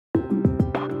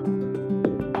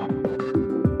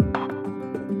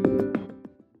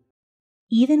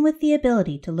Even with the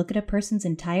ability to look at a person's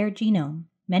entire genome,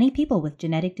 many people with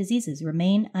genetic diseases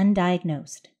remain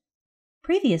undiagnosed.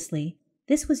 Previously,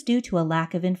 this was due to a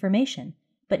lack of information,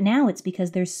 but now it's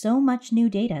because there's so much new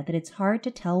data that it's hard to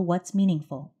tell what's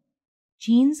meaningful.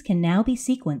 Genes can now be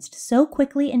sequenced so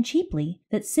quickly and cheaply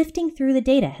that sifting through the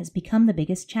data has become the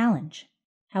biggest challenge.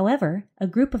 However, a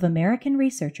group of American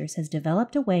researchers has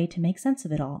developed a way to make sense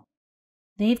of it all.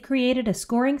 They've created a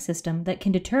scoring system that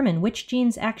can determine which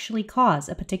genes actually cause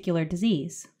a particular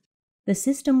disease. The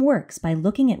system works by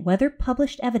looking at whether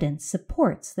published evidence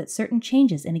supports that certain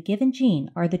changes in a given gene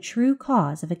are the true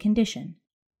cause of a condition.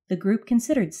 The group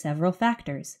considered several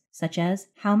factors, such as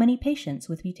how many patients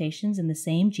with mutations in the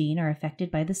same gene are affected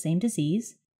by the same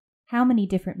disease, how many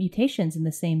different mutations in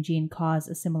the same gene cause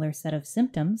a similar set of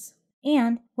symptoms,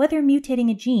 and whether mutating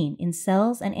a gene in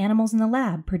cells and animals in the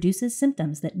lab produces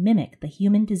symptoms that mimic the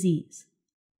human disease.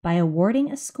 By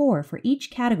awarding a score for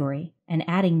each category and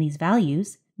adding these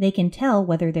values, they can tell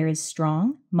whether there is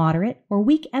strong, moderate, or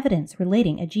weak evidence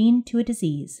relating a gene to a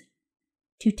disease.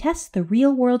 To test the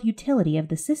real-world utility of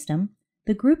the system,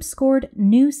 the group scored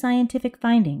new scientific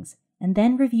findings and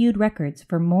then reviewed records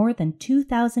for more than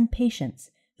 2,000 patients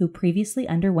who previously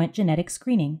underwent genetic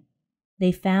screening.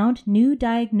 They found new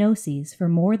diagnoses for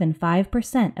more than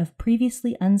 5% of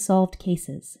previously unsolved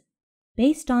cases.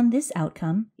 Based on this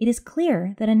outcome, it is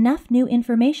clear that enough new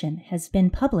information has been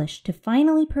published to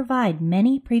finally provide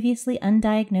many previously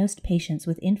undiagnosed patients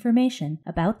with information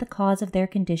about the cause of their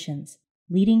conditions,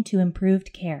 leading to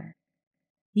improved care.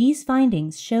 These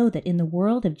findings show that in the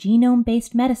world of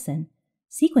genome-based medicine,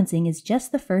 sequencing is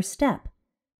just the first step.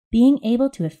 Being able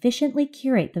to efficiently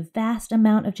curate the vast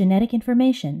amount of genetic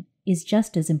information is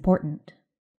just as important.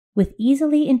 With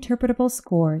easily interpretable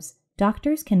scores,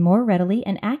 doctors can more readily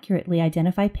and accurately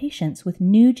identify patients with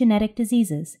new genetic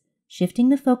diseases, shifting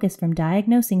the focus from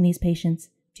diagnosing these patients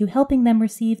to helping them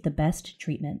receive the best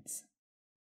treatments.